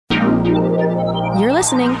You're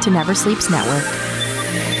listening to Never Sleeps Network.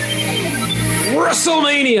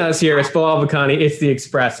 WrestleMania is here. It's Bilal, Vakani. It's the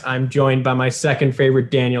Express. I'm joined by my second favorite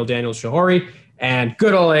Daniel Shehori, and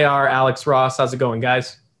good old AR, Alex Ross. How's it going,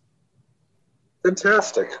 guys?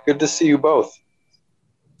 Fantastic. Good to see you both.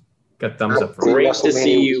 Got thumbs up for Great to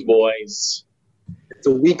see you, boys. It's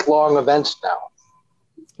a week-long event now.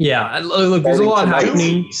 Yeah, look, there's a lot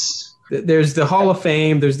happening. There's the Hall of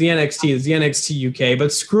Fame, there's the NXT, there's the NXT UK,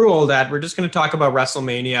 but screw all that. We're just going to talk about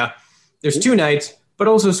WrestleMania. There's two nights, but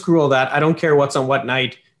also screw all that. I don't care what's on what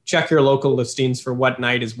night. Check your local listings for what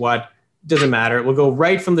night is what. Doesn't matter. We'll go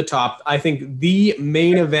right from the top. I think the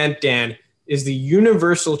main event, Dan, is the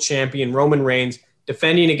Universal Champion Roman Reigns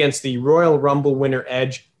defending against the Royal Rumble winner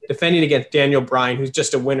Edge, defending against Daniel Bryan, who's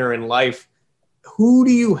just a winner in life. Who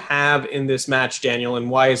do you have in this match, Daniel, and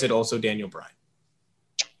why is it also Daniel Bryan?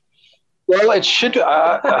 Well, it should.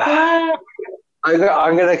 I'm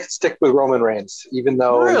going to stick with Roman Reigns, even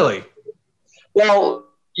though. Really? Well,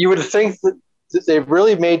 you would think that they've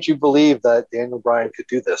really made you believe that Daniel Bryan could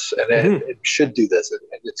do this, and it should do this, and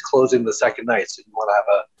it's closing the second night, so you want to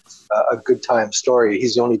have a good time story.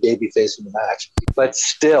 He's the only babyface in the match, but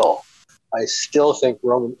still, I still think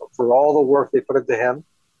Roman, for all the work they put into him,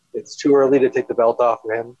 it's too early to take the belt off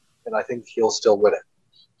of him, and I think he'll still win it.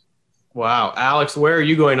 Wow. Alex, where are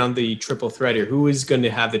you going on the triple threat here? Who is going to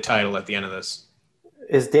have the title at the end of this?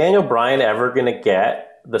 Is Daniel Bryan ever going to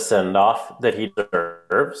get the send-off that he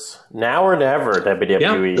deserves? Now or never,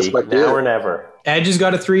 WWE. Yeah, now or never. Edge has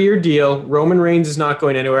got a 3-year deal. Roman Reigns is not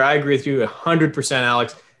going anywhere. I agree with you 100%,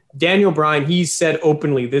 Alex. Daniel Bryan, he said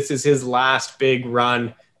openly this is his last big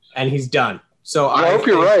run, and he's done. So I hope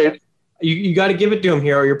you're right. You got to give it to him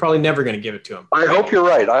here, or you're probably never going to give it to him. I hope you're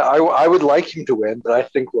right. I would like him to win, but I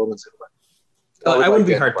think Roman's going to win. I wouldn't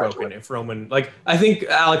be heartbroken if Roman, I think,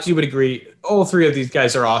 Alex, you would agree, all three of these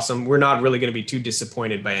guys are awesome. We're not really going to be too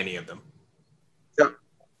disappointed by any of them. Yeah.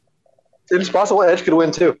 It's possible Edge could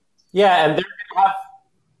win too. Yeah, and they're going to have...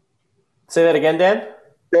 Say that again, Dan?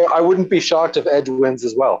 Yeah, I wouldn't be shocked if Edge wins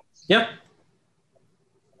as well. Yeah.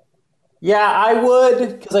 Yeah, I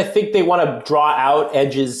would, because I think they want to draw out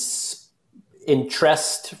Edge's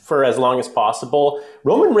interest for as long as possible.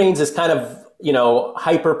 Roman Reigns is kind of,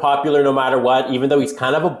 hyper popular no matter what, even though he's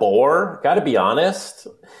kind of a bore, got to be honest.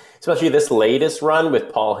 Especially this latest run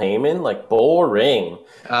with Paul Heyman, boring.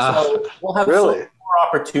 So we'll have some more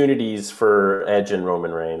opportunities for Edge and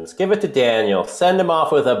Roman Reigns. Give it to Daniel. Send him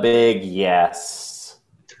off with a big yes.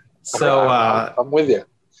 So I'm with you.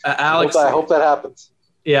 Alex, I hope that happens.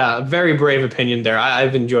 Yeah, very brave opinion there.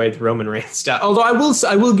 I've enjoyed Roman Reigns stuff. Although I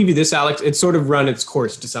will give you this, Alex. It's sort of run its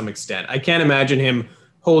course to some extent. I can't imagine him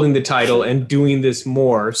holding the title and doing this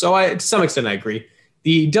more. So to some extent, I agree.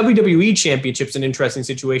 The WWE Championship's an interesting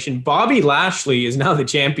situation. Bobby Lashley is now the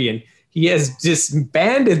champion. He has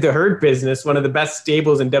disbanded the Hurt Business, one of the best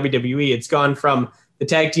stables in WWE. It's gone from the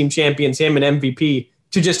tag team champions, him and MVP,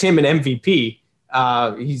 to just him and MVP.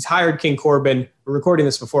 He's hired King Corbin. We're recording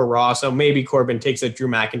this before Raw, so maybe Corbin takes out Drew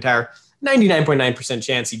McIntyre. 99.9%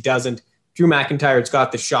 chance he doesn't. Drew McIntyre's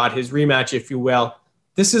got the shot, his rematch, if you will.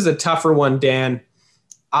 This is a tougher one, Dan.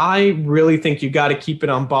 I really think you got to keep it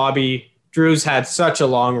on Bobby. Drew's had such a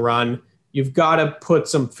long run. You've got to put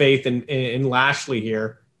some faith in Lashley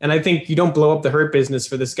here. And I think you don't blow up the Hurt Business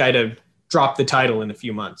for this guy to drop the title in a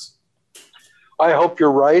few months. I hope you're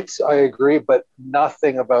right. I agree, but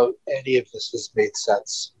nothing about any of this has made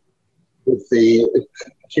sense with the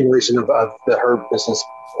accumulation of the Hurt Business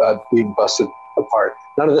being busted apart.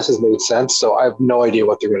 None of this has made sense, so I have no idea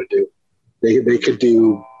what they're going to do. They could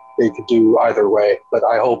do either way, but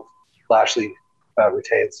I hope Lashley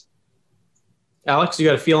retains. Alex, you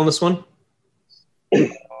got a feel on this one?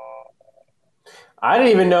 I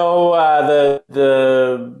didn't even know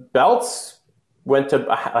the belts went to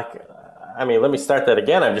let me start that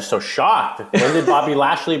again. I'm just so shocked. When did Bobby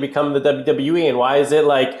Lashley become the WWE, and why is it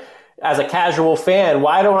as a casual fan,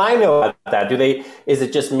 why don't I know about that? Is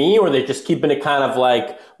it just me, or are they just keeping it kind of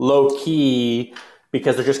low key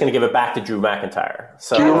because they're just going to give it back to Drew McIntyre?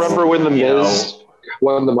 So, do you remember when The Miz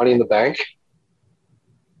won the Money in the Bank?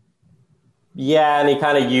 Yeah, and he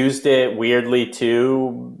kind of used it weirdly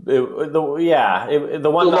too. The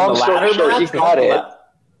one on the ladder match. He got it.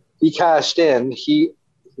 He cashed in.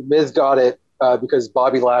 Miz got it because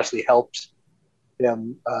Bobby Lashley helped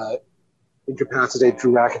him incapacitate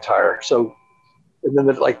Drew McIntyre. So, and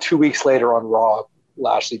then 2 weeks later on Raw,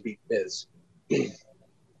 Lashley beat Miz.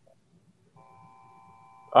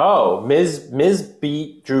 Oh, Miz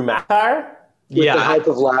beat Drew McIntyre? with the hype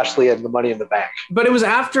of Lashley and the Money in the Bank. But it was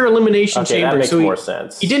after Elimination Chamber, that makes so more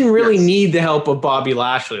sense. He didn't really need the help of Bobby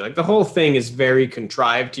Lashley. Like, the whole thing is very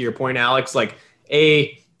contrived, to your point, Alex. Like,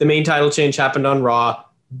 A, the main title change happened on Raw.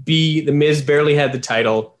 B, The Miz barely had the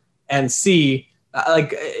title. And C,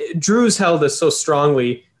 Drew's held this so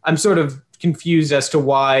strongly. I'm sort of confused as to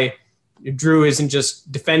why Drew isn't just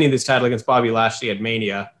defending this title against Bobby Lashley at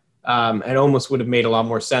Mania. It almost would have made a lot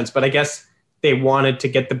more sense. But I guess they wanted to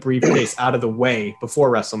get the briefcase out of the way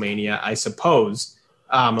before WrestleMania, I suppose.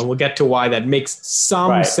 And we'll get to why that makes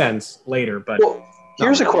some sense later. But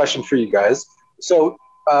here's a question for you guys. So,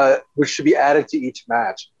 which should be added to each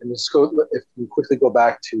match. And if we quickly go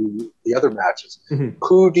back to the other matches,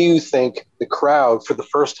 who do you think the crowd, for the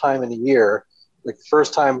first time in a year, like the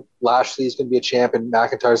first time Lashley's going to be a champ and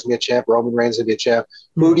McIntyre's going to be a champ, Roman Reigns is going to be a champ,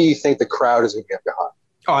 who do you think the crowd is going to get behind?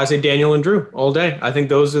 Oh, I say Daniel and Drew all day. I think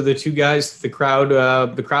those are the two guys. The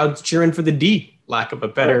crowd's cheering for the D, lack of a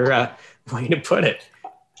better way to put it.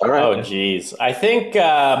 All right. Oh, geez. I think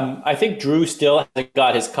Drew still hasn't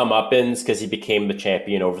got his comeuppance because he became the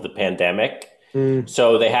champion over the pandemic.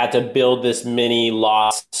 So they had to build this mini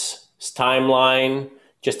lost timeline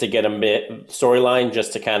just to get a storyline,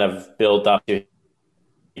 just to kind of build up to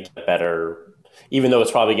better, even though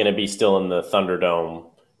it's probably going to be still in the Thunderdome.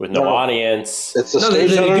 With no audience. It's they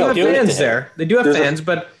do have fans there. They do have fans,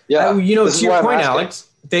 but to your point, Alex,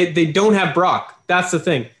 they don't have Brock. That's the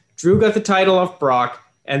thing. Drew got the title off Brock,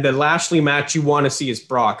 and the Lashley match you want to see is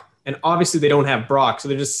Brock. And obviously they don't have Brock, so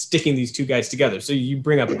they're just sticking these two guys together. So you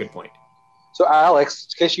bring up a good point. So Alex,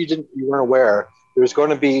 in case you weren't aware, there's going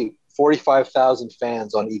to be 45,000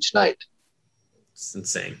 fans on each night. It's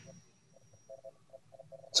insane.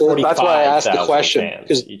 So that's why I asked the question,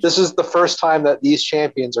 because this is the first time that these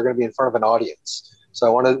champions are going to be in front of an audience. So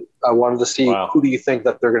I wanted to see who do you think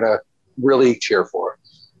that they're going to really cheer for?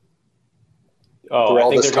 Oh, I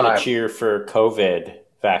think they're going to cheer for COVID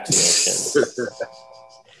vaccinations.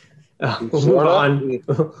 We'll move on.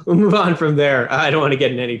 We'll move on from there. I don't want to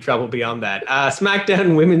get in any trouble beyond that.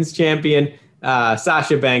 SmackDown Women's Champion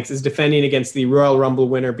Sasha Banks is defending against the Royal Rumble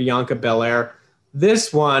winner Bianca Belair.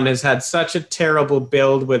 This one has had such a terrible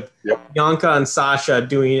build with Bianca and Sasha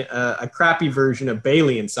doing a crappy version of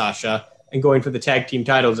Bayley and Sasha and going for the tag team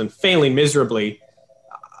titles and failing miserably.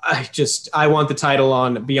 I want the title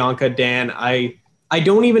on Bianca, Dan. I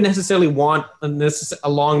don't even necessarily want a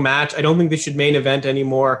long match. I don't think this should main event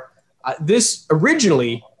anymore. This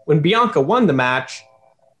originally, when Bianca won the match,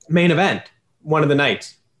 main event, one of the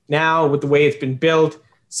nights. Now, with the way it's been built,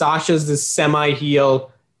 Sasha's this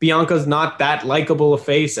semi-heel. Bianca's not that likable a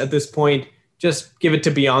face at this point. Just give it to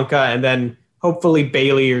Bianca, and then hopefully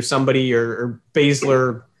Bayley or somebody or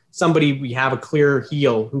Baszler, somebody we have a clear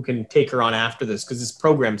heel who can take her on after this, because this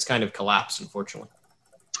program's kind of collapsed, unfortunately.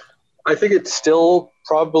 I think it still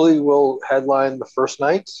probably will headline the first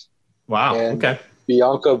night. Wow, and okay.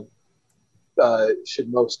 Bianca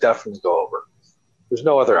should most definitely go over. There's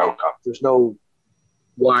no other outcome. There's no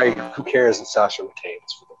why. Who cares if Sasha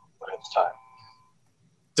retains for the last time?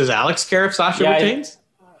 Does Alex care if Sasha retains?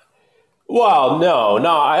 Well, no.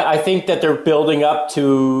 I think that they're building up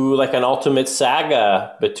to like an ultimate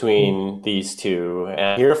saga between these two, and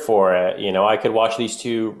I'm here for it. You know, I could watch these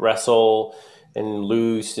two wrestle and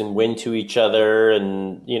lose and win to each other,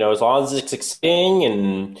 and as long as it's exciting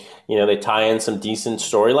and they tie in some decent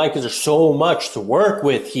storyline, because there's so much to work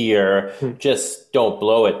with here. Just don't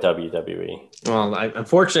blow it, WWE. Well,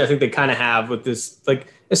 unfortunately, I think they kind of have with this. Like,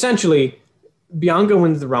 essentially, Bianca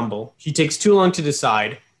wins the Rumble. She takes too long to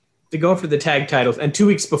decide. They go for the tag titles, and 2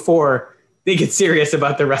 weeks before, they get serious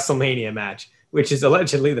about the WrestleMania match, which is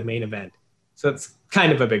allegedly the main event. So it's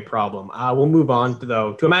kind of a big problem. We'll move on,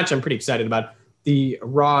 though, to a match I'm pretty excited about. The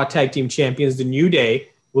Raw Tag Team Champions, The New Day,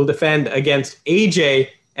 will defend against AJ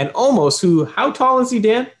and Omos, how tall is he,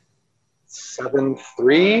 Dan?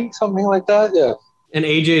 7'3", something like that, yeah. And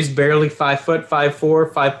AJ is barely 5 foot,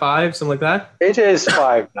 5'4", 5'5", something like that? AJ is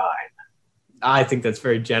 5'9". I think that's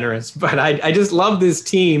very generous, but I just love this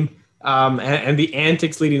team and the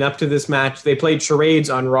antics leading up to this match. They played charades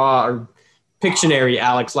on Raw, or Pictionary,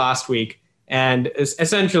 Alex, last week, and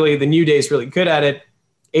essentially the New Day is really good at it.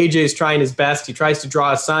 AJ's trying his best. He tries to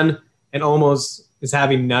draw a son, and almost is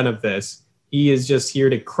having none of this. He is just here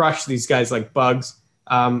to crush these guys like bugs.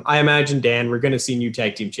 I imagine, Dan, we're going to see new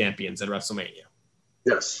tag team champions at WrestleMania.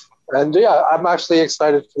 Yes. And yeah, I'm actually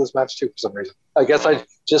excited for this match too for some reason. I guess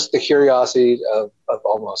just the curiosity of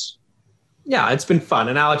Omos. Yeah, it's been fun.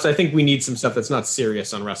 And Alex, I think we need some stuff that's not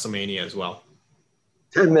serious on WrestleMania as well.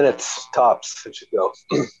 10 minutes tops, it should go.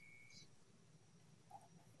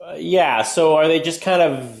 Yeah, so are they just kind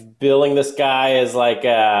of billing this guy as like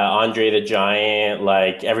Andre the Giant,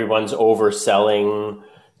 like everyone's overselling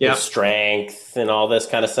his strength and all this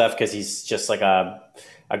kind of stuff because he's just like a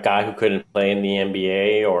guy who couldn't play in the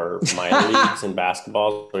NBA or minor leagues in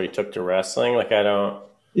basketball, so he took to wrestling. Like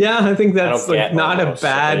I think that's like not a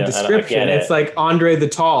bad description. It's like Andre the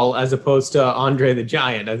Tall as opposed to Andre the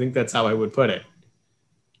Giant. I think that's how I would put it.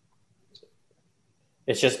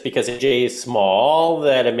 It's just because AJ is small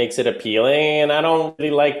that it makes it appealing, and I don't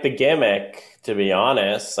really like the gimmick, to be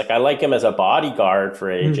honest. Like I like him as a bodyguard for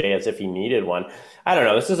AJ as if he needed one. I don't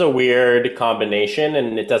know. This is a weird combination,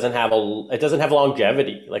 and it doesn't have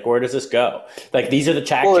longevity. Like, where does this go? Like, these are the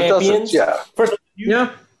tag champions. First,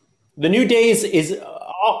 the New Day is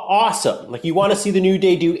awesome. Like, you want to see the New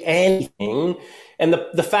Day do anything, and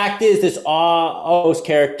the fact is, this O's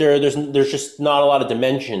character, there's just not a lot of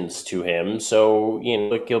dimensions to him. So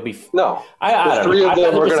like he'll be I don't know. 3 of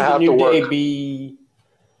them are going to have to work.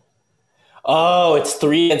 It's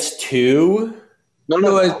 3 against 2.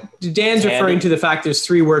 No. Dan's referring to the fact there's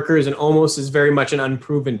 3 workers and Omos is very much an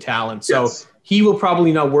unproven talent. So he will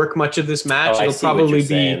probably not work much of this match. It'll probably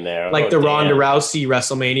be like the Ronda Rousey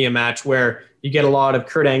WrestleMania match where you get a lot of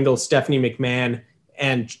Kurt Angle, Stephanie McMahon,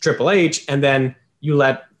 and Triple H, and then you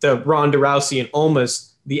let the Ronda Rousey and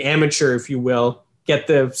Omos, the amateur, if you will, get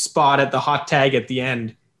the spot at the hot tag at the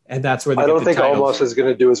end. And that's where they get the titles. I don't think Omos is going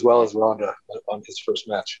to do as well as Ronda on his first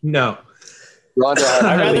match. No. Ronda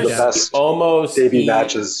had the best debut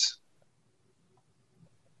matches.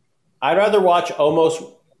 I'd rather watch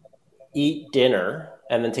Omos eat dinner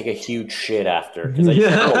and then take a huge shit after, because I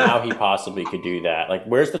just don't know how he possibly could do that. Like,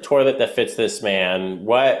 where's the toilet that fits this man?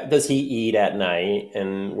 What does he eat at night?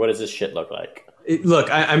 And what does this shit look like?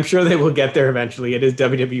 I'm sure they will get there eventually. It is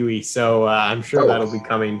WWE, so I'm sure that'll be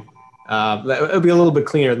coming. It'll be a little bit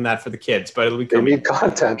cleaner than that for the kids, but it'll be coming. They need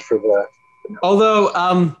content for that. Although,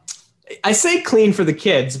 I say clean for the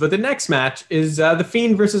kids, but the next match is The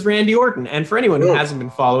Fiend versus Randy Orton. And for anyone who hasn't been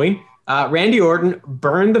following, Randy Orton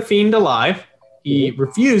burned The Fiend alive. He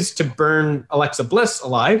refused to burn Alexa Bliss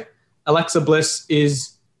alive. Alexa Bliss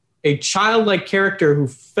is a childlike character who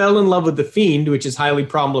fell in love with The Fiend, which is highly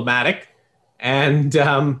problematic. And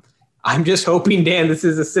I'm just hoping, Dan, this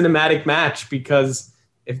is a cinematic match, because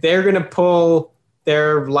if they're going to pull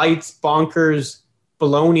their lights, bonkers,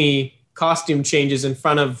 baloney costume changes in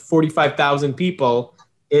front of 45,000 people,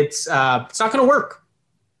 it's not going to work.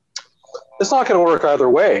 It's not going to work either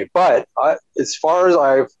way. But as far as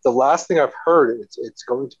the last thing I've heard, it's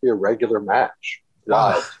going to be a regular match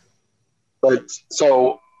live. But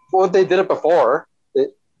so they did it before.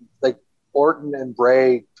 Like Orton and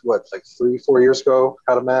Bray, 3-4 years ago,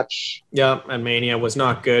 had a match. Yeah, and Mania was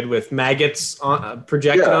not good with maggots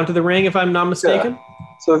projected onto the ring, if I'm not mistaken. Yeah.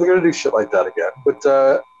 So they're going to do shit like that again.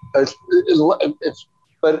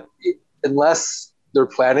 But unless they're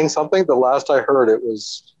planning something, the last I heard, it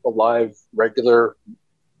was a live, regular,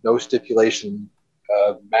 no stipulation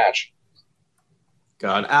match.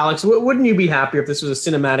 God, Alex, wouldn't you be happier if this was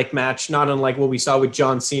a cinematic match, not unlike what we saw with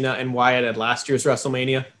John Cena and Wyatt at last year's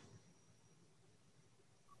WrestleMania?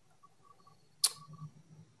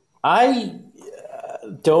 I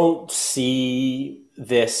don't see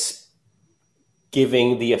this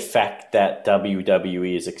giving the effect that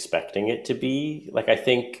WWE is expecting it to be. Like, I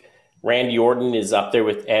think Randy Orton is up there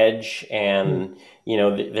with Edge, and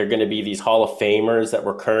they're going to be these Hall of Famers that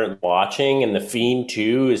we're currently watching, and The Fiend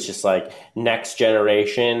too is just like next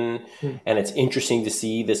generation, and it's interesting to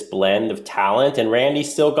see this blend of talent. And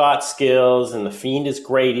Randy's still got skills, and The Fiend is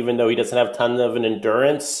great, even though he doesn't have tons of an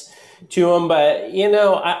endurance to him. But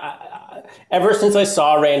I ever since I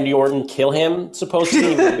saw Randy Orton kill him,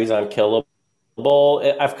 supposedly he's unkillable,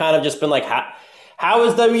 I've kind of just been like, how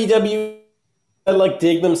is WWE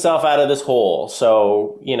dig themselves out of this hole?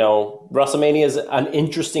 So, WrestleMania is an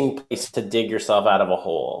interesting place to dig yourself out of a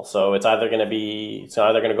hole. So it's either going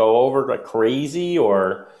to go over like crazy,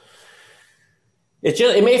 or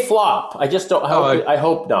it may flop. I just don't hope. I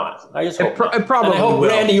hope not. I just hope not. Probably. And I hope will.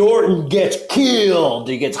 Randy Orton gets killed.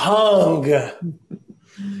 He gets hung.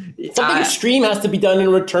 Something extreme has to be done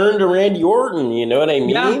in return to Randy Orton. You know what I mean?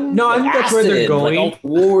 Yeah. No, I think that's where they're going. Like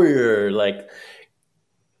Warrior,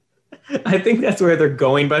 I think that's where they're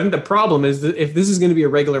going, but I think the problem is that if this is going to be a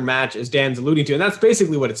regular match, as Dan's alluding to, and that's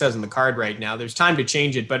basically what it says on the card right now, there's time to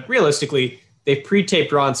change it, but realistically, they've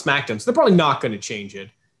pre-taped Raw and SmackDown, so they're probably not going to change it.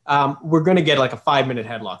 We're going to get like a 5-minute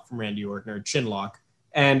headlock from Randy Orton or a chin lock,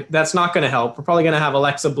 and that's not going to help. We're probably going to have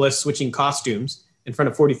Alexa Bliss switching costumes in front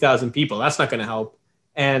of 40,000 people. That's not going to help.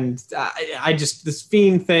 And this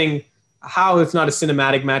Fiend thing, how it's not a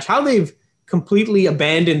cinematic match, how they've completely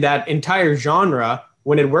abandoned that entire genre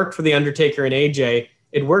when it worked for The Undertaker and AJ,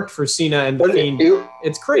 It worked for Cena and The But Fiend.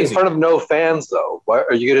 It's crazy. In front of no fans, though. Why,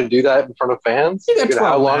 are you going to do that in front of fans? You got 12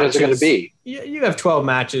 How long matches. is it going to be? You have 12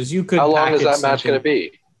 matches. You could. How long is that match going to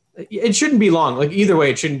be? It shouldn't be long. Like either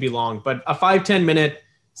way, it shouldn't be long. But a 5-10 minute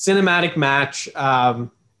cinematic match.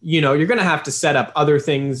 You're going to have to set up other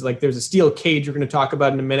things. Like there's a steel cage you're going to talk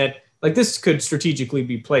about in a minute. Like this could strategically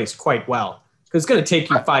be placed quite well because it's going to take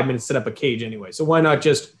you 5 minutes to set up a cage anyway. So why not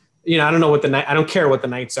just, I don't know I don't care what the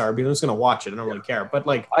nights are because I'm just going to watch it. I don't really care. But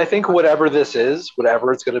like, I think whatever this is,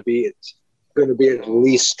 whatever it's going to be, it's going to be at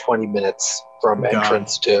least 20 minutes from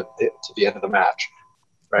entrance to the end of the match.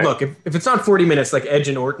 Right? Look, if it's not 40 minutes like Edge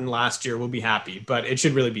and Orton last year, we'll be happy. But it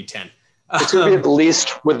should really be 10. It's going to be at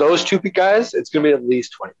least, with those two guys, it's going to be at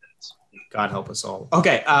least 20 minutes. God help us all.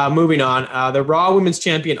 Okay, moving on. The Raw Women's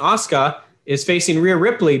Champion, Asuka, is facing Rhea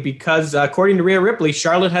Ripley because, according to Rhea Ripley,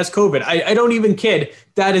 Charlotte has COVID. I don't even kid.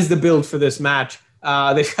 That is the build for this match.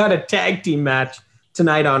 They've got a tag team match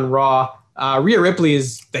tonight on Raw. Rhea Ripley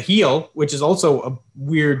is the heel, which is also a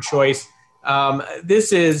weird choice.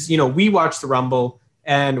 This is, we watched the Rumble,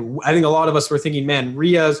 and I think a lot of us were thinking, man,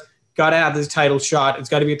 Rhea's got to have this title shot. It's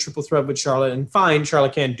got to be a triple threat with Charlotte. And fine,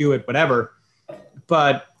 Charlotte can't do it, whatever.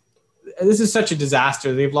 But this is such a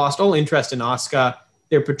disaster. They've lost all interest in Asuka.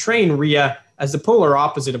 They're portraying Rhea as the polar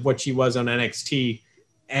opposite of what she was on NXT.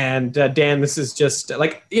 And Dan, this is just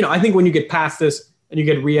like, I think when you get past this and you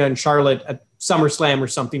get Rhea and Charlotte at SummerSlam or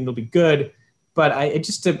something, it'll be good. But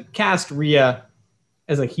to cast Rhea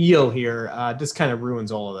as a heel here just kind of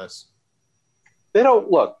ruins all of this. They don't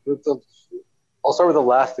look. I'll start with the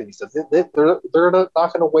last thing you said. They're not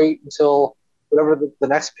going to wait until whatever the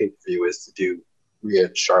next pay-per-view is to do Rhea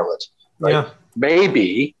and Charlotte. Right? Yeah.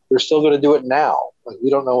 Maybe they're still going to do it now. Like, we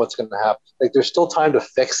don't know what's going to happen. Like, there's still time to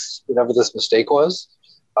fix whatever this mistake was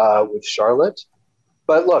with Charlotte.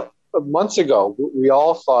 But look, months ago, we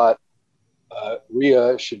all thought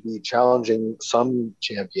Rhea should be challenging some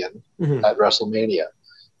champion at WrestleMania.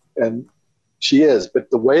 And she is. But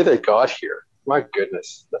the way they got here, my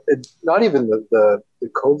goodness, not even the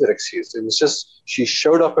COVID excuse. It was just she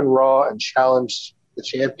showed up in Raw and challenged the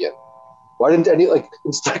champion. Why didn't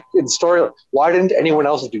why didn't anyone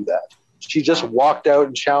else do that? She just walked out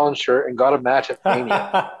and challenged her and got a match at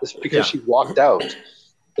Mania just because she walked out.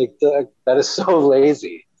 Like that is so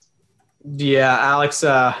lazy. Yeah, Alex,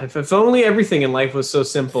 if only everything in life was so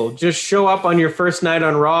simple. Just show up on your first night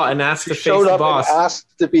on Raw and ask to face the boss. And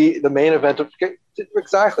asked to be the main event of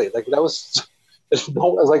exactly. Like that was. It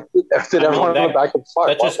was like, did everyone go back and fuck?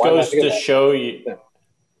 That just goes to show you. Yeah.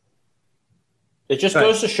 It just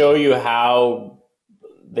goes to show you how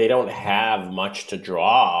they don't have much to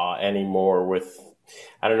draw anymore with,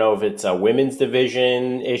 I don't know if it's a women's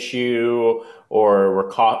division issue or we're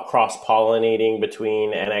cross-pollinating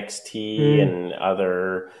between NXT and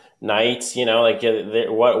other nights,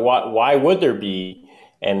 why would there be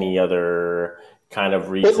any other kind of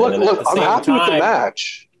reason? But look, I'm happy with the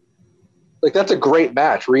match. Like, that's a great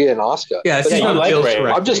match, Rhea and Asuka. Yeah,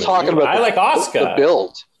 I'm just talking about I like Asuka. The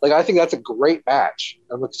build. Like, I think that's a great match.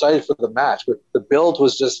 I'm excited for the match, but the build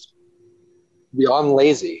was just beyond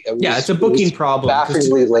lazy. It's a booking problem.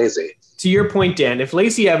 Bafflingly lazy. To your point, Dan, if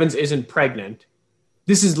Lacey Evans isn't pregnant,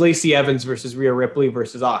 this is Lacey Evans versus Rhea Ripley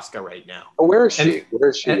versus Asuka right now. Oh, where is she?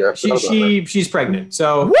 She's pregnant.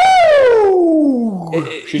 So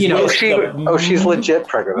she's legit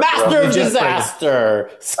pregnant. Master of disaster.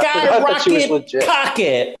 Skyrocket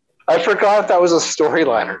pocket. I forgot if that was a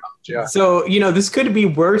storyline or not. Yeah. So, this could be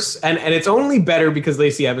worse, and it's only better because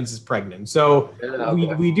Lacey Evans is pregnant. So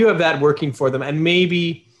we do have that working for them. And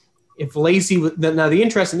maybe if Lacey – now the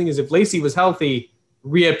interesting thing is if Lacey was healthy,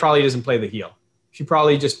 Rhea probably doesn't play the heel. She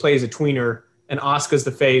probably just plays a tweener, and Asuka's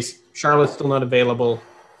the face. Charlotte's still not available.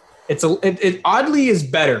 It oddly is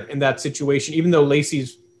better in that situation, even though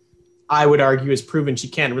Lacey's, I would argue, has proven she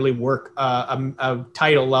can't really work a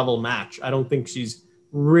title-level match. I don't think she's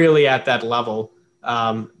really at that level.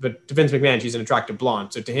 But to Vince McMahon, she's an attractive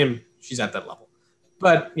blonde. So to him, she's at that level.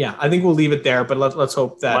 But, yeah, I think we'll leave it there. But let's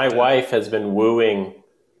hope that... My wife has been wooing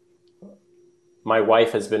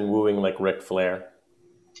like Ric Flair.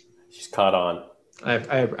 She's caught on.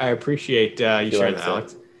 I appreciate you sharing that,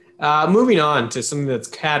 Alex. Moving on to something that's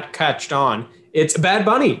catched on. It's Bad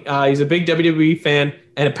Bunny. He's a big WWE fan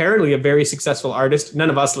and apparently a very successful artist.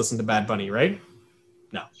 None of us listen to Bad Bunny, right?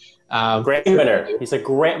 No. Grand winner. He's a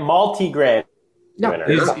multi-grand winner.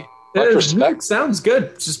 That sounds good.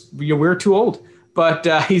 It's just we're too old. But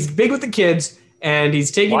he's big with the kids, and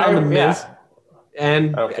he's taking on The Miz.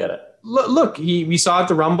 And I don't get it. Look, we saw at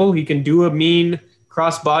the Rumble. He can do a mean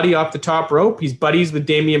crossbody off the top rope. He's buddies with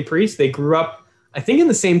Damian Priest. They grew up, I think, in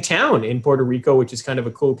the same town in Puerto Rico, which is kind of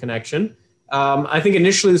a cool connection. I think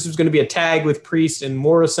initially this was going to be a tag with Priest and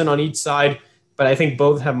Morrison on each side, but I think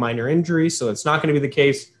both have minor injuries, so it's not going to be the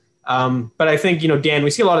case. But I think, Dan,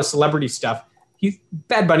 we see a lot of celebrity stuff.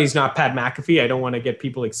 Bad Bunny's not Pat McAfee. I don't want to get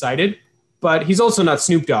people excited, but he's also not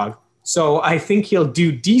Snoop Dogg. So I think he'll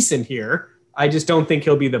do decent here. I just don't think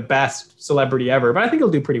he'll be the best celebrity ever, but I think he'll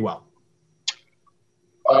do pretty well.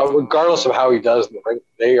 Regardless of how he does in the ring,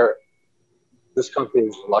 this company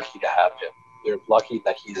is lucky to have him. They're lucky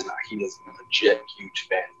that he is a legit huge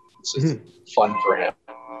fan. This is fun for him.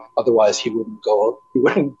 Otherwise, he wouldn't go. He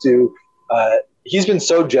wouldn't do. He's been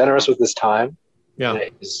so generous with his time. Yeah.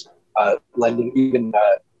 He's lending, even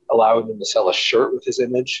allowing them to sell a shirt with his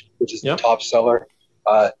image, which is the top seller.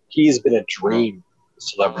 He's been a dream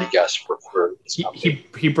celebrity guest for this company.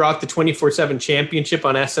 He brought the 24/7 championship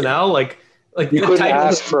on SNL. Like you couldn't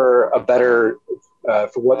ask for a better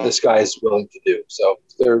for what this guy is willing to do. So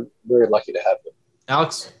they're very lucky to have him.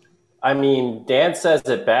 Alex? I mean, Dan says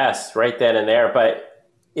it best right then and there, but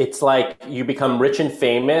it's like you become rich and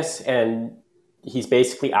famous, and he's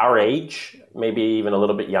basically our age, maybe even a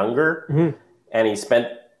little bit younger. Mm-hmm. And he spent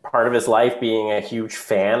part of his life being a huge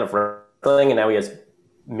fan of wrestling, and now he has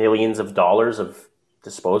millions of dollars of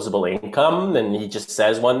disposable income. And he just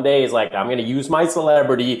says one day, he's like, I'm going to use my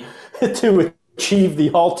celebrity to achieve the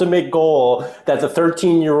ultimate goal that the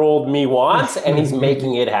 13-year-old me wants, and he's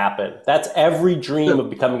making it happen. That's every dream of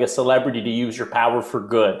becoming a celebrity, to use your power for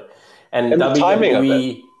good. And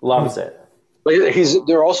WWE loves it. But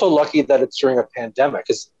they're also lucky that it's during a pandemic,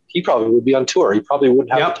 because he probably would be on tour. He probably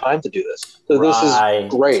wouldn't have the time to do this. So this is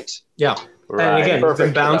great. Yeah. And again, he's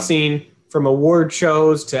been bouncing from award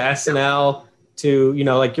shows to SNL to,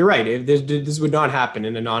 you're right. This would not happen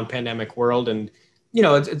in a non-pandemic world. And,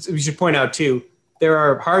 we should point out, too, there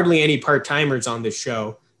are hardly any part-timers on this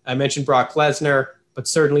show. I mentioned Brock Lesnar, but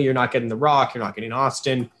certainly you're not getting The Rock. You're not getting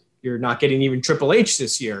Austin. You're not getting even Triple H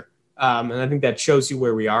this year. And I think that shows you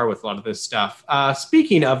where we are with a lot of this stuff.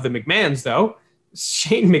 Speaking of the McMahons, though,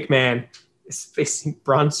 Shane McMahon is facing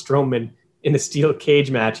Braun Strowman in a steel cage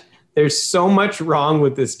match. There's so much wrong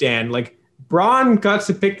with this, Dan. Like, Braun got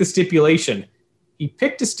to pick the stipulation. He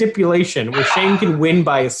picked a stipulation where Shane can win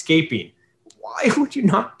by escaping. Why would you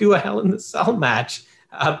not do a Hell in the Cell match?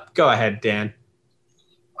 Go ahead, Dan.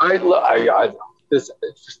 This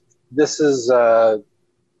is I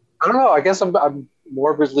don't know. I guess I'm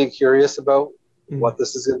morbidly curious about what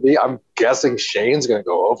this is going to be. I'm guessing Shane's going to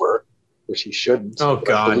go over, which he shouldn't. Oh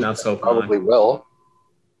God, not so fun. Probably will.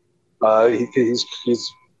 He's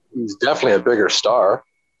definitely a bigger star,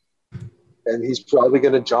 and he's probably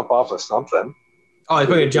going to jump off of something. Oh, he's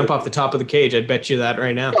going to jump off the top of the cage. I'd bet you that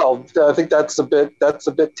right now. Well, I think that's a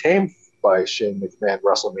bit tame by Shane McMahon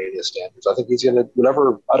WrestleMania standards. I think he's going to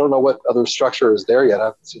whatever. I don't know what other structure is there yet. I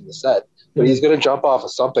haven't seen the set, but he's going to jump off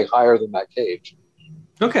of something higher than that cage.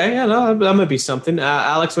 Okay, yeah, no, that might be something.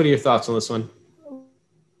 Alex, what are your thoughts on this one?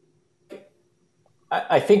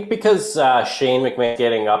 I think because Shane McMahon's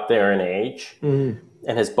getting up there in age, and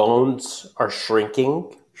his bones are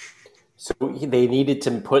shrinking, so they needed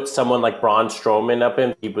to put someone like Braun Strowman up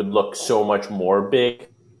him. He would look so much more big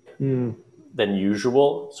than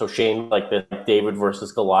usual. So Shane, like the David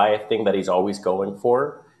versus Goliath thing that he's always going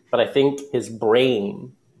for. But I think his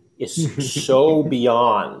brain is so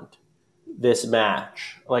beyond this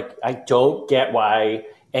match. Like, I don't get why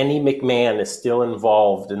any McMahon is still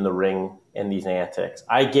involved in the ring in these antics.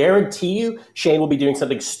 I guarantee you Shane will be doing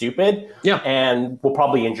something stupid and will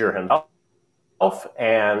probably injure himself.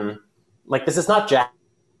 And like, this is not Jack.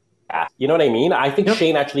 You know what I mean? I think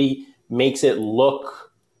Shane actually makes it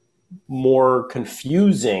look more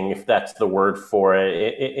confusing, if that's the word for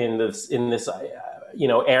it, in this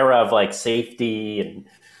era of like safety and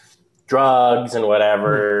drugs and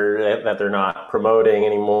whatever that they're not promoting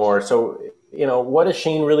anymore. So, what is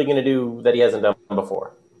Shane really going to do that he hasn't done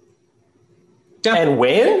before? Yeah. And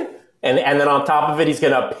win? And then on top of it, he's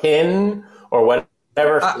going to pin or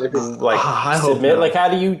whatever, submit. Like, how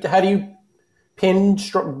do you pin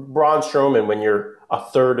Braun Strowman when you're a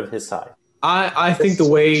third of his size? I think the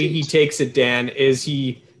way he takes it, Dan, is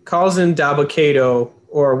he calls in Dabba-Kato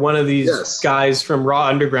or one of these guys from Raw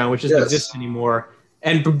Underground, which doesn't exist anymore.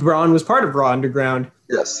 And Braun was part of Raw Underground.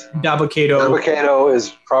 Yes. Dabba-Kato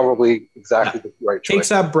is probably exactly the right choice.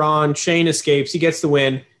 Takes out Braun. Shane escapes. He gets the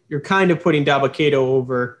win. You're kind of putting Dabba-Kato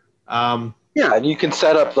over. And you can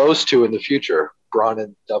set up those two in the future, Braun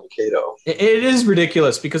and Dabba-Kato. It is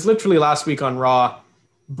ridiculous because literally last week on Raw,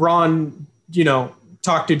 Braun,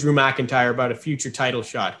 talked to Drew McIntyre about a future title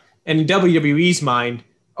shot. And in WWE's mind,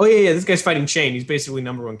 this guy's fighting Shane. He's basically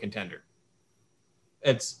number one contender.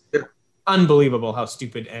 It's unbelievable how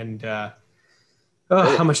stupid and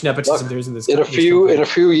Oh, how much nepotism there is in this. In a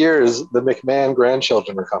few years, the McMahon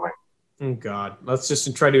grandchildren are coming. Oh God! Let's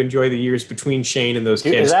just try to enjoy the years between Shane and those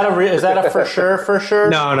kids. Is that a for sure? For sure?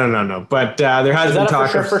 No. But there has been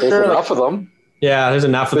talk of There's enough of them. Yeah, there's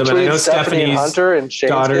enough of them, and I know Stephanie's Hunter and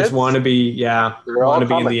Shane's daughters kids, want to be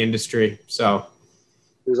in the industry. So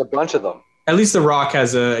there's a bunch of them. At least The Rock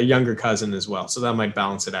has a younger cousin as well, so that might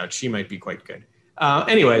balance it out. She might be quite good.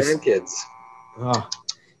 Anyways, grandkids.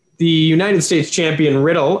 The United States champion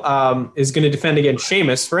Riddle is going to defend against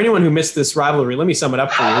Sheamus. For anyone who missed this rivalry, let me sum it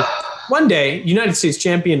up for you. One day, United States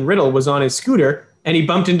champion Riddle was on his scooter, and he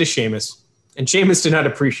bumped into Sheamus. And Sheamus did not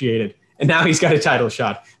appreciate it. And now he's got a title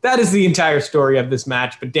shot. That is the entire story of this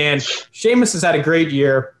match. But Dan, Sheamus has had a great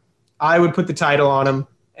year. I would put the title on him.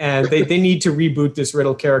 And they need to reboot this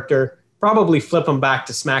Riddle character. Probably flip him back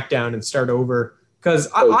to SmackDown and start over. Because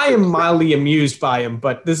I am mildly amused by him,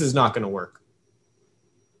 but this is not going to work.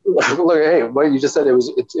 Look, hey, what you just said, it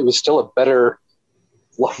was still a better,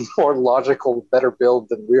 more logical, better build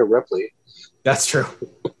than Rhea Ripley. That's true.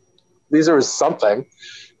 These are something.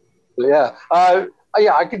 But yeah.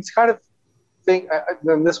 I could kind of think,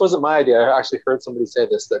 and this wasn't my idea. I actually heard somebody say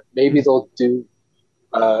this, that maybe they'll do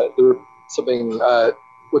something,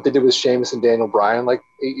 what they did with Sheamus and Daniel Bryan like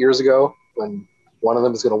 8 years ago, when one of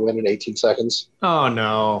them is going to win in 18 seconds. Oh,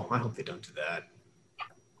 no. I hope they don't do that.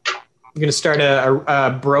 You're going to start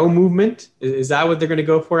a bro movement? Is that what they're going to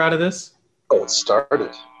go for out of this? Oh, it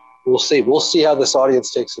started. We'll see. We'll see how this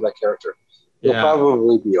audience takes to that character. It'll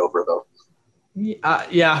probably be over, though.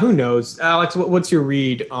 Yeah, who knows? Alex, what's your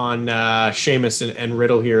read on Sheamus and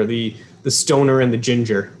Riddle here, the stoner and the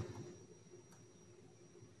ginger?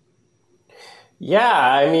 Yeah,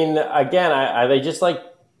 I mean, again, are they just like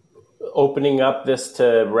opening up this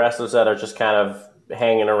to wrestlers that are just kind of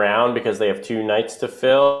hanging around because they have 2 nights to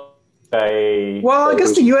fill? I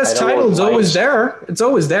guess the U.S. title is always there. It's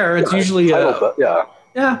always there. It's usually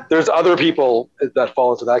yeah. There's other people that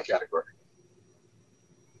fall into that category.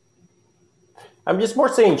 I'm just more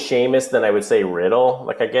saying Sheamus than I would say Riddle.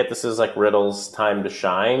 Like, I get this is like Riddle's time to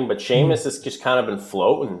shine, but Sheamus has just kind of been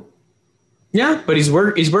floating. Yeah, but he's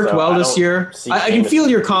worked well this year. I can feel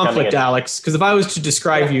your conflict, Alex, because if I was to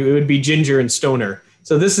describe you, it would be ginger and stoner.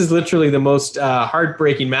 So this is literally the most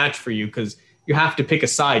heartbreaking match for you because you have to pick a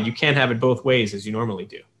side. You can't have it both ways as you normally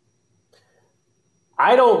do.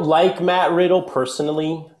 I don't like Matt Riddle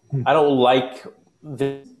personally. I don't like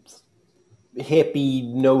the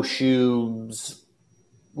hippie, no shoes,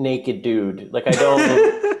 naked dude. Like, I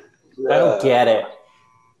don't get it.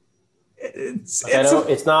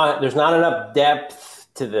 There's not enough depth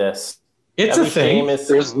to this. It's a thing. Sheamus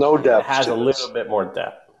there's no depth. Has a little bit more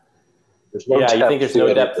depth. You think there's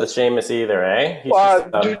no depth to Sheamus either, eh?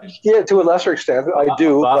 To a lesser extent, I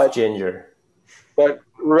do. But ginger. But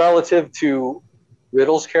relative to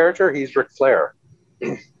Riddle's character, he's Ric Flair.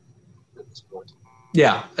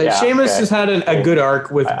 Yeah. Sheamus has had a good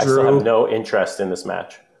arc with Drew. I still have no interest in this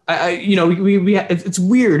match. It's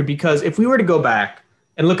weird because if we were to go back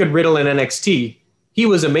and look at Riddle in NXT, he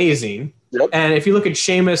was amazing. Yep. And if you look at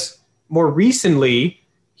Sheamus more recently,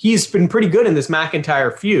 he's been pretty good in this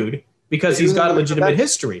McIntyre feud because he's got a legitimate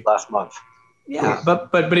history. Last month. Yeah,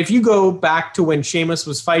 but if you go back to when Sheamus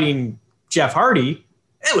was fighting Jeff Hardy,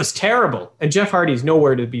 it was terrible. And Jeff Hardy's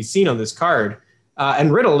nowhere to be seen on this card.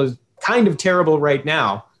 And Riddle is kind of terrible right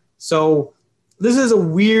now. So this is a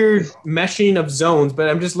weird meshing of zones, but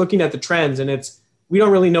I'm just looking at the trends, and we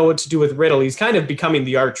don't really know what to do with Riddle. He's kind of becoming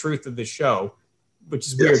the R-Truth of this show, which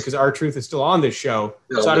is weird because R-Truth is still on this show.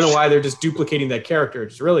 So I don't know why they're just duplicating that character.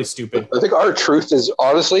 It's really stupid. I think R-Truth is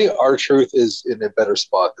in a better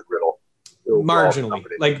spot than Riddle. Marginally.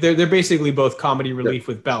 Like they're basically both comedy relief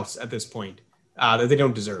with belts at this point that they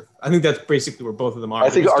don't deserve. I think that's basically where both of them are. I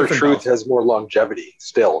think R-Truth has more longevity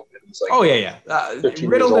still.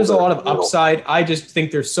 Riddle, there's a lot of upside. I just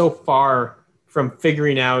think they're so far from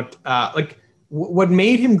figuring out what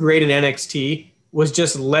made him great in NXT was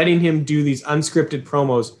just letting him do these unscripted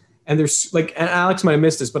promos. And there's and Alex might have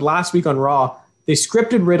missed this, but last week on Raw, they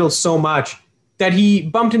scripted Riddle so much that he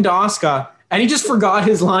bumped into Asuka and he just forgot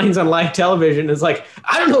his lines on live television. It's like,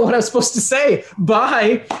 I don't know what I'm supposed to say.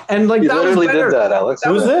 Bye. And that was better. Did that, Alex.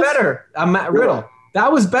 That was better. Matt Riddle.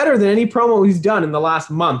 That was better than any promo he's done in the last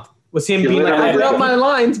month. Was him being like, I forgot my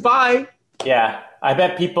lines. Bye. Yeah. I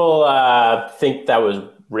bet people think that was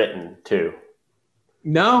written too.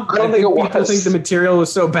 No, I don't think it was. People think the material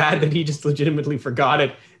was so bad that he just legitimately forgot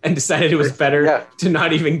it and decided it was better to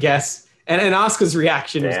not even guess. And Asuka's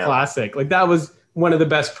reaction was classic. Like, that was one of the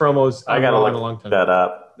best promos I've in a long time. That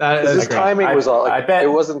up. His timing was all. I bet it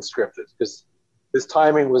wasn't scripted because His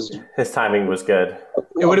timing was good.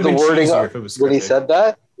 It would have been wording cheesier if it was when he scripted. said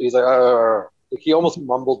that. He's like he almost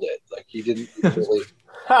mumbled it. Like he didn't really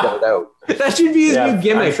get it out. That should be his new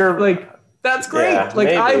gimmick. I'm sure, like, that's great. Yeah, like,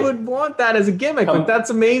 maybe. I would want that as a gimmick. Like, that's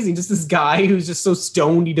amazing. Just this guy who's just so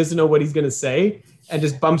stoned he doesn't know what he's going to say and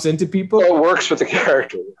just bumps into people. Well, it works with the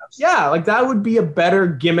character. Yeah, like, that would be a better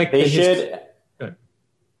gimmick.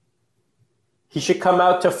 He should come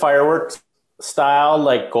out to fireworks style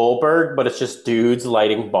like Goldberg, but it's just dudes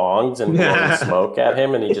lighting bongs and blowing smoke at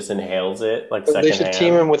him, and he just inhales it like secondhand. They should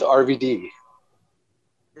team him with RVD.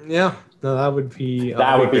 Yeah, no, that would be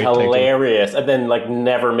hilarious, and then like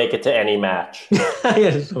never make it to any match.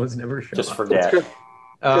 Yeah, someone's never shown. Just forget.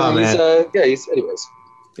 Oh, man. Anyways.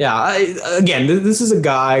 Yeah, again, this is a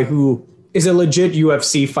guy who is a legit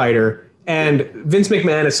UFC fighter, and Vince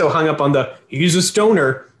McMahon is so hung up on he's a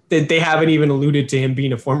stoner that they haven't even alluded to him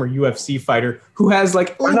being a former UFC fighter who has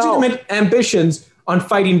like legitimate ambitions on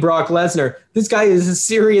fighting Brock Lesnar. This guy is a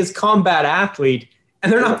serious combat athlete,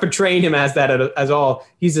 and they're not portraying him as that at all.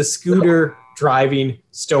 He's a scooter driving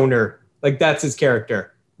stoner. Like, that's his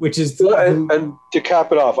character, which is... And to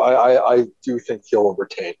cap it off, I do think he'll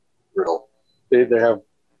retain Riddle. They have a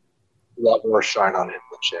lot more shine on him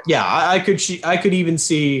than Sheamus. Yeah, I could even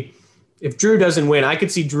see, if Drew doesn't win, I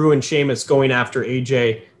could see Drew and Sheamus going after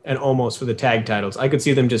AJ and Omos for the tag titles. I could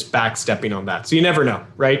see them just backstepping on that. So you never know,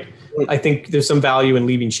 right? I think there's some value in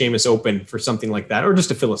leaving Sheamus open for something like that, or just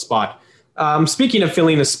to fill a spot. Speaking of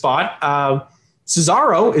filling a spot,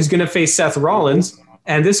 Cesaro is going to face Seth Rollins,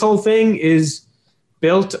 and this whole thing is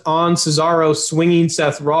built on Cesaro swinging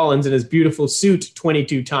Seth Rollins in his beautiful suit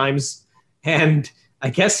 22 times, and I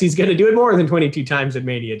guess he's going to do it more than 22 times at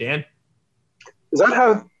Mania, Dan.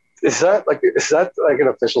 Is that like an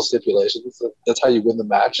official stipulation? That's how you win the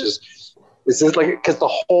match? Is this like, because the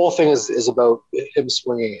whole thing is about him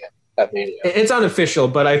swinging it at Mania? It's unofficial,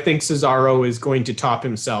 but I think Cesaro is going to top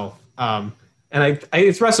himself. And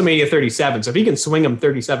it's WrestleMania 37, so if he can swing him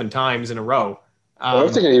 37 times in a row. I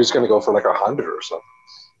was thinking he was going to go for like 100 or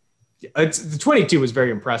something. The 22 was very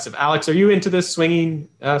impressive. Alex, are you into this swinging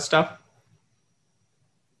stuff?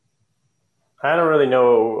 I don't really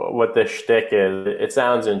know what the shtick is. It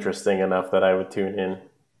sounds interesting enough that I would tune in.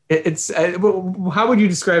 It's how would you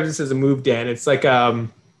describe this as a move, Dan? It's like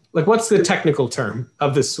what's the technical term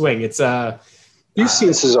of the swing? It's you've seen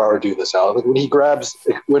Cesaro do this, Alex. Like when he grabs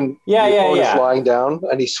the opponent is lying down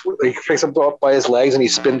and he picks him up by his legs and he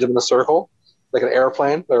spins him in a circle like an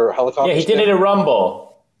airplane or a helicopter. Yeah, he did it at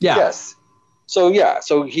Rumble. Yeah. Yes. So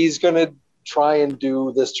he's gonna try and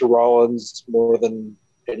do this to Rollins more than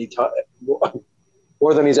any time,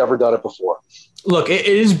 more than he's ever done it before. Look, it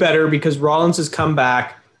is better because Rollins has come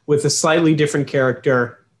back with a slightly different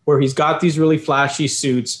character where he's got these really flashy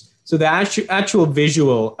suits. So the actual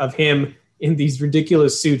visual of him in these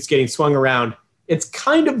ridiculous suits getting swung around, it's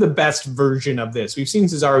kind of the best version of this. We've seen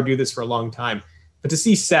Cesaro do this for a long time. But to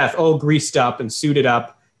see Seth all greased up and suited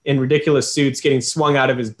up in ridiculous suits getting swung out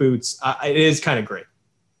of his boots, it is kind of great.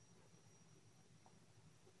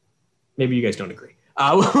 Maybe you guys don't agree.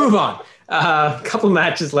 We'll move on. A couple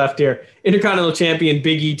matches left here. Intercontinental Champion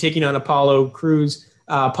Big E taking on Apollo Crews.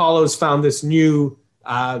 Apollo's found this new,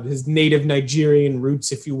 his native Nigerian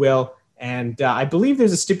roots, if you will. And I believe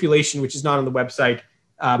there's a stipulation, which is not on the website,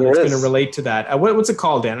 that's going to relate to that. What's it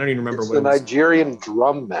called, Dan? I don't even remember what it was. It's the Nigerian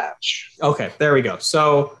drum match. Okay, there we go.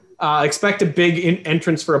 So expect a big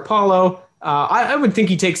entrance for Apollo. I would think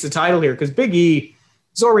he takes the title here because Big E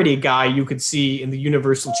is already a guy you could see in the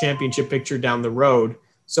Universal Championship picture down the road.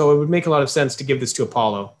 So it would make a lot of sense to give this to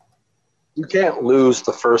Apollo. You can't lose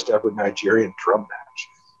the first ever Nigerian drum match.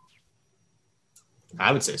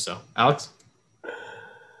 I would say so. Alex?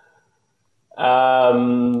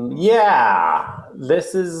 Yeah,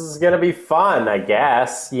 this is going to be fun, I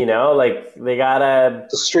guess. You know, like they got to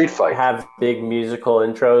the street fight, have big musical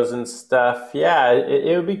intros and stuff. Yeah,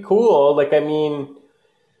 it would be cool. Like, I mean,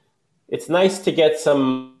 it's nice to get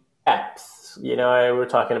some depth. You know, we're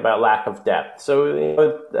talking about lack of depth.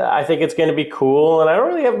 So I think it's going to be cool. And I don't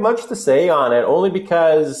really have much to say on it, only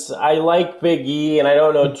because I like Big E and I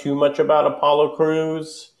don't know too much about Apollo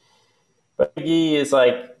Crews. But Big E is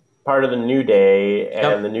like part of the New Day.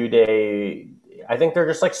 And the New Day, I think they're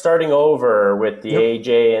just like starting over with the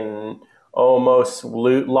AJ and almost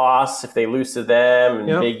loss if they lose to them.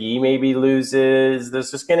 And Big E maybe loses.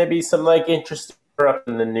 There's just going to be some like interesting up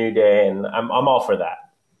in the New Day. And I'm all for that.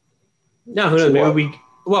 No, who knows? Maybe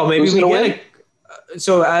we get it.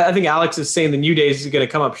 So I think Alex is saying the New Day is going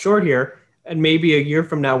to come up short here, and maybe a year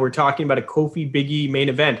from now we're talking about a Kofi Big E main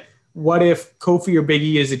event. What if Kofi or Big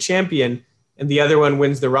E is a champion and the other one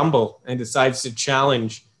wins the Rumble and decides to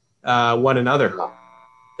challenge one another.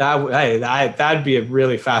 That'd be a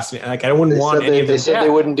really fascinating. Like I wouldn't want any of them. They said they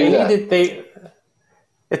wouldn't do that.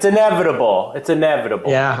 It's inevitable. It's inevitable.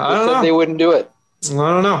 Yeah, I don't They said know. they wouldn't do it. I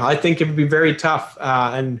don't know. I think it would be very tough,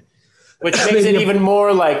 and which makes it even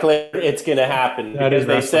more likely it's going to happen because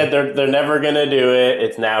they said they're never going to do it.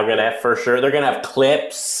 It's now going to have for sure. They're going to have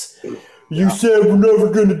clips. You said we're never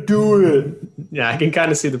going to do it. Yeah, I can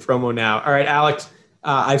kind of see the promo now. All right, Alex,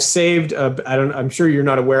 I've saved. I'm sure you're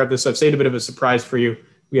not aware of this. So I've saved a bit of a surprise for you.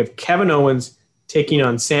 We have Kevin Owens taking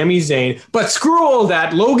on Sami Zayn, but screw all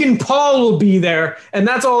that. Logan Paul will be there, and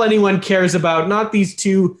that's all anyone cares about. Not these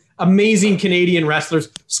two amazing Canadian wrestlers.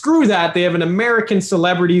 Screw that. They have an American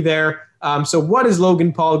celebrity there. So what is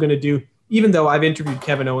Logan Paul going to do? Even though I've interviewed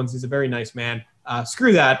Kevin Owens, he's a very nice man.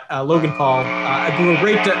 Screw that. Logan Paul. I go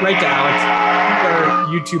right to Alex, our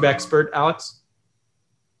YouTube expert. Alex?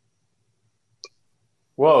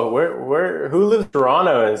 Whoa, who lives in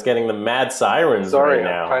Toronto and is getting the mad sirens right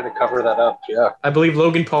now? I'm trying to cover that up. Yeah. I believe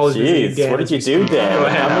Logan Paul is Jeez, Dan, what did you do, Dan? Go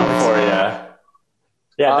ahead, Alex. For you.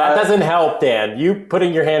 Yeah, that doesn't help, Dan. You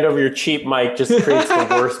putting your hand over your cheap mic just creates the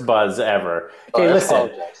worst buzz ever. Okay,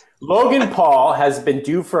 listen. Logan Paul has been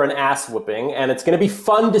due for an ass whooping, and it's going to be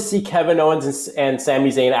fun to see Kevin Owens and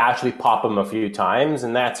Sami Zayn actually pop him a few times,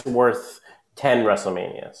 and that's worth 10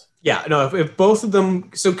 WrestleManias. Yeah, no, if both of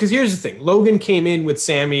them... So, because here's the thing. Logan came in with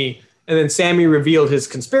Sami, and then Sami revealed his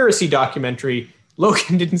conspiracy documentary.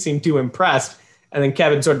 Logan didn't seem too impressed, and then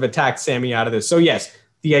Kevin sort of attacked Sami out of this. So, yes,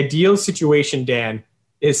 the ideal situation, Dan,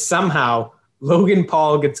 is somehow Logan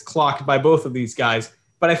Paul gets clocked by both of these guys.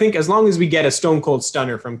 But I think as long as we get a Stone Cold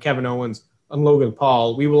Stunner from Kevin Owens on Logan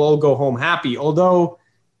Paul, we will all go home happy. Although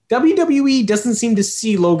WWE doesn't seem to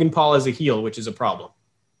see Logan Paul as a heel, which is a problem.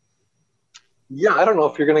 Yeah, I don't know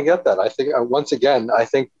if you're going to get that. I think, once again, I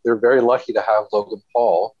think they're very lucky to have Logan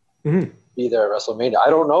Paul be there at WrestleMania.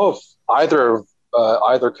 I don't know if either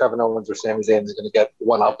Kevin Owens or Sami Zayn is going to get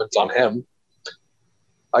one-uppance on him.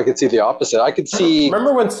 I could see the opposite. I could see...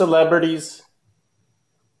 Remember when celebrities...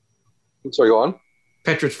 I'm sorry, go on.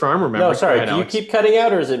 Petridge Farm, remember? No, sorry. Do you keep cutting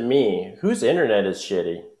out, or is it me? Whose internet is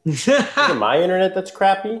shitty? Is it my internet that's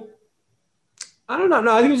crappy? I don't know.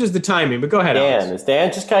 No, I think it's just the timing. But go ahead, Dan. Alex. Is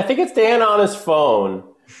Dan just? I think it's Dan on his phone.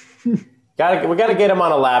 We got to get him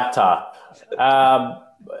on a laptop.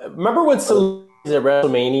 Remember when celebrities at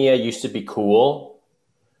WrestleMania used to be cool?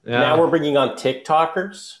 Yeah. Now we're bringing on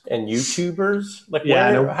TikTokers and YouTubers. Like,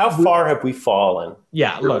 how far have we fallen?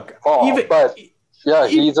 Yeah, look.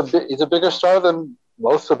 He's a bigger star than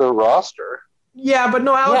most of the roster. Yeah, but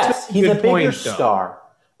no, Alex. Yes, he's a bigger star.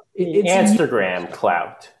 It's Instagram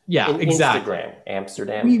clout. Yeah, exactly. Instagram,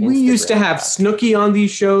 Amsterdam. We used to have Snooki on these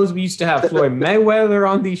shows. We used to have Floyd Mayweather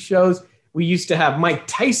on these shows. We used to have Mike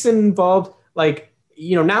Tyson involved. Like,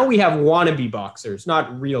 now we have wannabe boxers,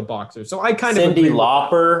 not real boxers. So I kind of Cyndi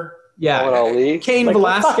Lauper. Yeah, Cain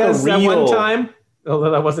Velasquez at one time.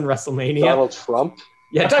 Although that wasn't WrestleMania. Donald Trump.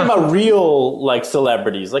 Yeah, I'm talking about real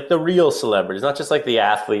celebrities, like the real celebrities, not just like the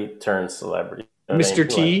athlete turned celebrity. Mr.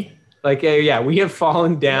 T. We have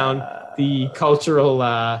fallen down the cultural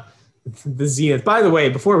the zenith. By the way,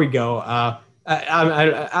 before we go,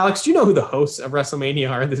 Alex, do you know who the hosts of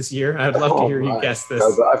WrestleMania are this year? I'd love to hear you guess this.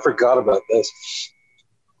 I forgot about this.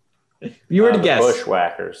 If you were to guess.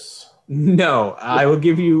 Bushwhackers. No, I will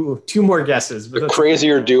give you two more guesses. A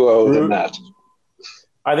crazier duo than that.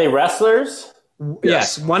 Are they wrestlers?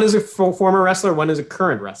 Yes. One is a former wrestler, one is a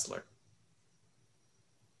current wrestler.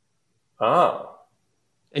 Oh.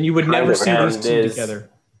 And you would never see these two together.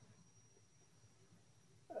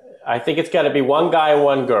 I think it's got to be one guy and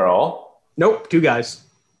one girl. Nope, two guys.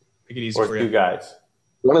 Make it easy for you. Two guys.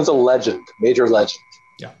 One is a legend, major legend.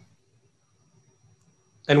 Yeah.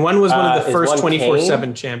 And one was one of the first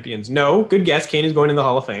 24/7 champions. No, good guess. Kane is going in the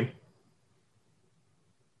Hall of Fame.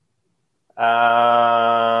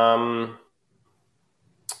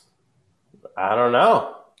 I don't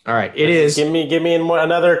know. All right, it is. Give me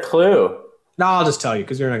another clue. No, I'll just tell you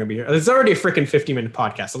because you're not going to be here. It's already a freaking 50-minute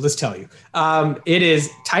podcast. I'll just tell you. It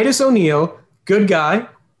is Titus O'Neil, good guy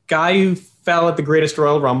who fell at the Greatest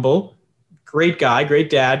Royal Rumble, great guy,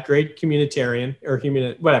 great dad, great humanitarian,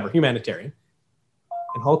 humanitarian,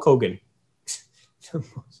 and Hulk Hogan.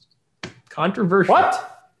 Controversial.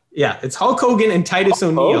 What? Yeah, it's Hulk Hogan and Titus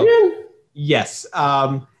O'Neil. Hogan? Yes.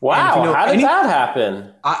 Wow. How did that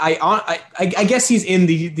happen? I guess he's in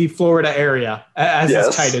the Florida area as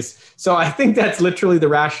is Titus. So I think that's literally the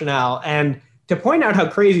rationale. And to point out how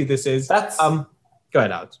crazy this is, go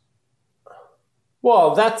ahead, Alex.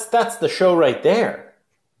 Well, that's the show right there.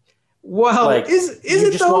 Well, Like, is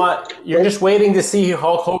it though? You're just waiting to see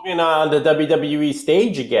Hulk Hogan on the WWE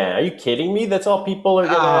stage again. Are you kidding me? That's all people are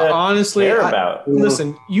gonna honestly care about.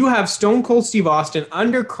 Listen, you have Stone Cold Steve Austin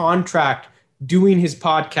under contract doing his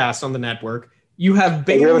podcast on the network. You have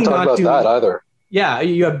Bailey we haven't talked not about doing that either. Yeah,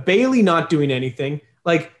 you have Bailey not doing anything.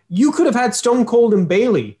 Like, you could have had Stone Cold and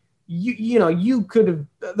Bailey. You could have.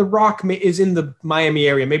 The Rock is in the Miami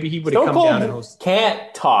area. Maybe he would have come down and host.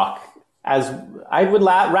 Can't talk. As I would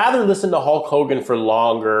rather listen to Hulk Hogan for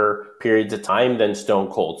longer periods of time than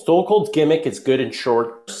Stone Cold. Stone Cold's gimmick is good in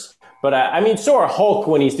shorts, but I mean, so are Hulk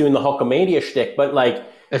when he's doing the Hulkamania shtick. But like,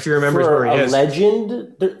 if you remember where he is,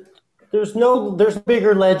 legend. There's a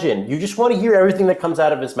bigger legend. You just want to hear everything that comes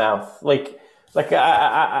out of his mouth. Like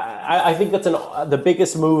I think that's the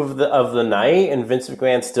biggest move of the night, and Vince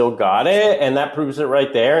McMahon still got it, and that proves it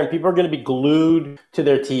right there. And people are going to be glued to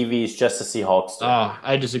their TVs just to see Hulkster. Oh,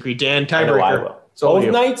 I disagree. Dan, tiebreaker. I will. Both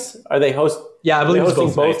nights? Are they hosting? Yeah, I believe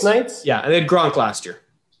it's both nights. Yeah, and they had Gronk last year.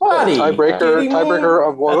 Tiebreaker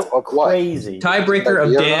of what? Crazy. Tiebreaker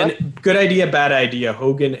of Dan. Good idea, bad idea.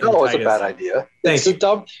 Hogan and No, it's Titus. a bad idea. Thanks. It's a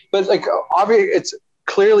dumb, but like obviously, it's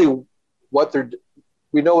clearly what they're.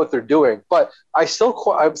 We know what they're doing, but it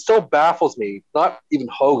still baffles me. Not even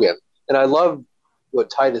Hogan, and I love what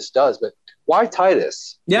Titus does, but why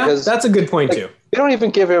Titus? Yeah, because that's a good point too. They don't even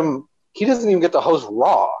give him. He doesn't even get to host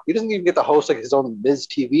Raw. He doesn't even get to host like his own Miz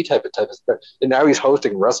TV type of stuff. And now he's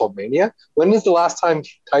hosting WrestleMania. When is the last time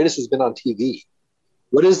Titus has been on TV?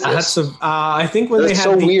 What is this? I think when they had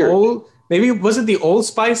old, maybe was it the Old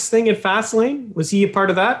Spice thing at Fastlane? Was he a part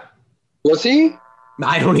of that? Was he?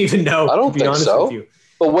 I don't even know. I don't to be think honest so. With you.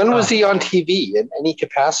 But when was he on TV in any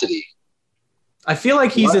capacity? I feel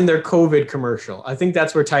like he's in their COVID commercial. I think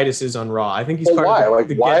that's where Titus is on Raw. I think he's part of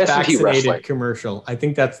the why Get Vaccinated he commercial. I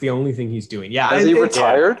think that's the only thing he's doing. Yeah, is he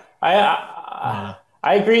retired? I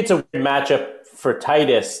agree. It's a matchup for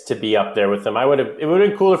Titus to be up there with him. It would have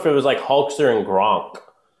been cooler if it was like Hulkster and Gronk,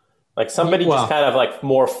 like somebody just kind of like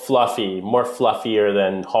more fluffier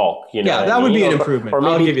than Hulk. You know? Yeah, that would be an improvement. Or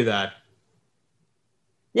maybe, I'll give you that.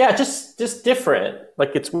 Yeah, just different.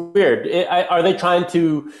 Like, it's weird. Are they trying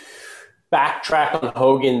to backtrack on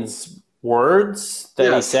Hogan's words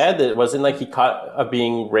that he said? That it wasn't like he caught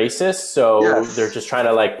being racist, so they're just trying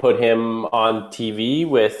to like put him on TV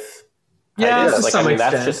with. Like,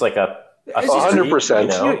 that's just like a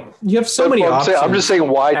 100%. You have so many options. I'm just saying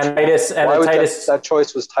why Titus. That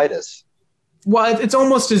choice was Titus. Well, it's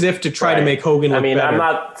almost as if to try to make Hogan look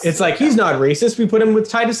better. It's like, he's not racist. We put him with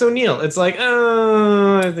Titus O'Neil. It's like,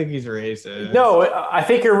 I think he's racist. No, I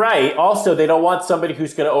think you're right. Also, they don't want somebody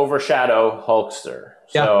who's going to overshadow Hulkster.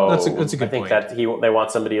 So that's a good point. I think that they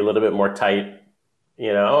want somebody a little bit more tight,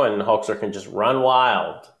 and Hulkster can just run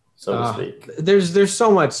wild, so to speak. There's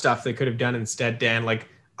so much stuff they could have done instead, Dan. Like,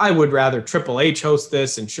 I would rather Triple H host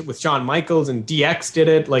this and with Shawn Michaels, and DX did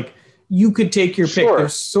it. Like, you could take your pick.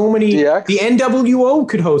 There's so many. DX? The NWO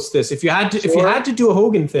could host this if you had to. If you had to do a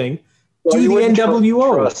Hogan thing, do the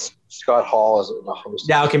NWO. Trust Scott Hall as a host.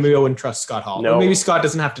 Yeah, okay, maybe I wouldn't trust Scott Hall. No. Or maybe Scott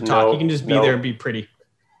doesn't have to talk. He can just be there and be pretty.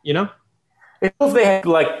 If they had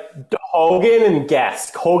like Hogan and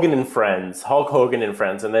guests, Hogan and friends, Hulk Hogan and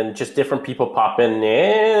friends, and then just different people popping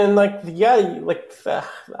in, I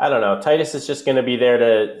don't know. Titus is just going to be there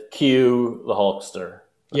to cue the Hulkster.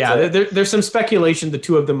 There's some speculation the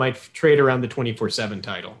two of them might trade around the 24/7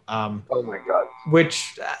 title. Oh my God!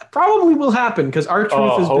 Which probably will happen because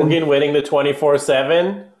R-Truth has Hogan winning the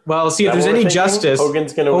 24/7. Well, see, if there's any justice,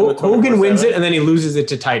 Hogan's going to win the 24/7. Hogan wins it and then he loses it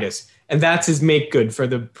to Titus. And that's his make good for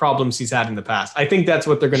the problems he's had in the past. I think that's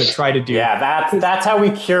what they're going to try to do. Yeah, that's how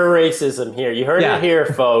we cure racism here. You heard it here,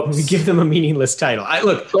 folks. We give them a meaningless title.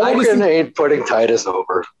 Hogan ain't putting Titus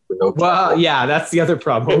over. That's the other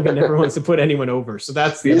problem. Hogan never wants to put anyone over. So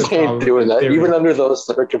that's the other problem. He ain't doing that, even under those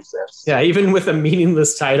circumstances. Yeah, even with a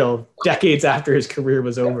meaningless title, decades after his career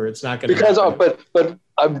was over, it's not going to happen. But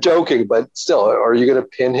I'm joking, but still, are you going to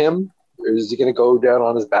pin him? Or is he going to go down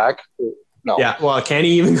on his back? No. Yeah, well, can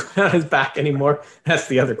he even go on his back anymore? That's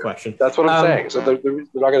the other question. That's what I'm saying. So they're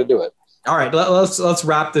not going to do it. All right, let's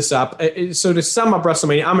wrap this up. So to sum up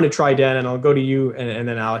WrestleMania, I'm going to try Dan, and I'll go to you and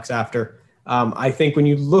then Alex after. I think when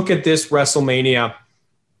you look at this WrestleMania,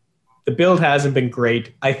 the build hasn't been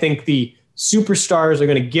great. I think the superstars are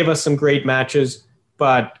going to give us some great matches,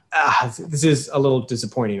 but this is a little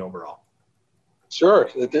disappointing overall. Sure,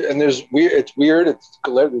 and there's weird. It's weird.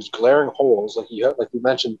 There's glaring holes, like you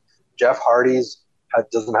mentioned. Jeff Hardy's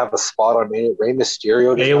doesn't have a spot on Mania. Rey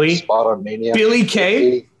Mysterio doesn't have a spot on Mania. Billy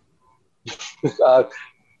Kay.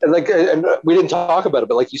 And we didn't talk about it,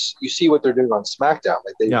 but you see what they're doing on SmackDown.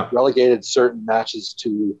 Like they relegated certain matches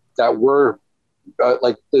that were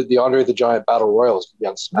like the Andre the Giant Battle Royal is going to be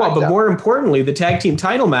on SmackDown. Well, but more importantly, the tag team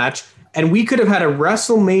title match, and we could have had a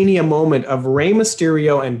WrestleMania moment of Rey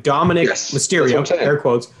Mysterio and Dominic Mysterio, air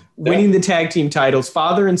quotes, winning the tag team titles,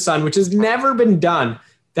 father and son, which has never been done.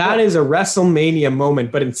 That is a WrestleMania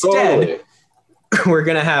moment, but instead we're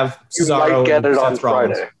going to have Cesaro. You might get it on Rollins.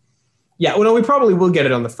 Friday. Yeah, well, no, we probably will get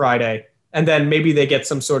it on the Friday, and then maybe they get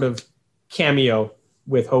some sort of cameo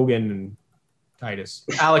with Hogan and Titus.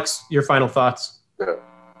 Alex, your final thoughts?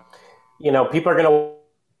 You know, people are going to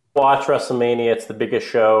watch WrestleMania. It's the biggest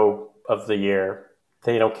show of the year.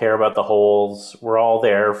 They don't care about the holes. We're all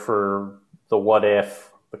there for the what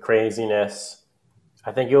if, the craziness.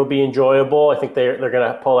 I think it'll be enjoyable. I think they're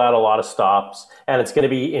going to pull out a lot of stops, and it's going to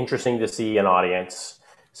be interesting to see an audience.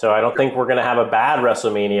 So I don't think we're going to have a bad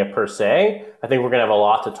WrestleMania per se. I think we're going to have a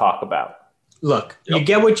lot to talk about. Look, you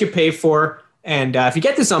get what you pay for. And if you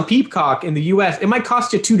get this on Peacock in the U.S., it might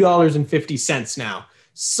cost you $2.50 now.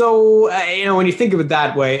 So, when you think of it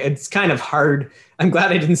that way, it's kind of hard. I'm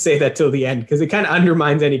glad I didn't say that till the end because it kind of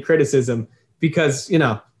undermines any criticism because,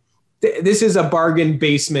 this is a bargain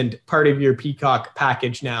basement part of your Peacock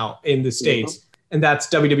package now in the States. And that's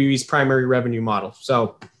WWE's primary revenue model.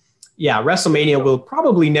 So, yeah, WrestleMania will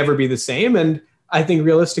probably never be the same. And I think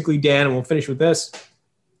realistically, Dan, and we'll finish with this,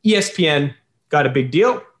 ESPN got a big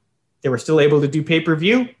deal. They were still able to do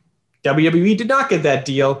pay-per-view. WWE did not get that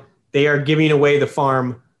deal. They are giving away the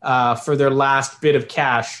farm for their last bit of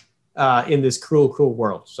cash in this cruel, cruel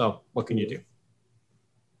world. So what can you do?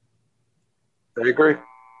 I agree.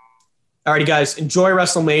 All righty, guys. Enjoy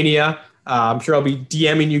WrestleMania. I'm sure I'll be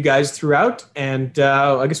DMing you guys throughout. And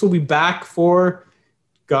I guess we'll be back for,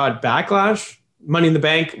 Backlash, Money in the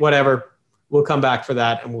Bank, whatever. We'll come back for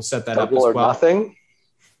that, and we'll set that up as well. Double or Nothing?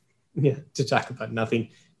 Yeah, to talk about nothing.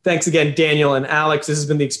 Thanks again, Daniel and Alex. This has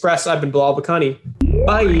been The Express. I've been Bilal Vakani.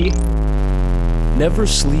 Bye. Never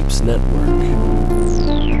Sleeps Network.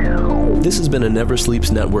 This has been a Never Sleeps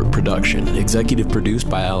Network production, executive produced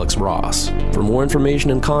by Alex Ross. For more information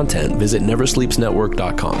and content, visit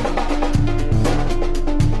neversleepsnetwork.com.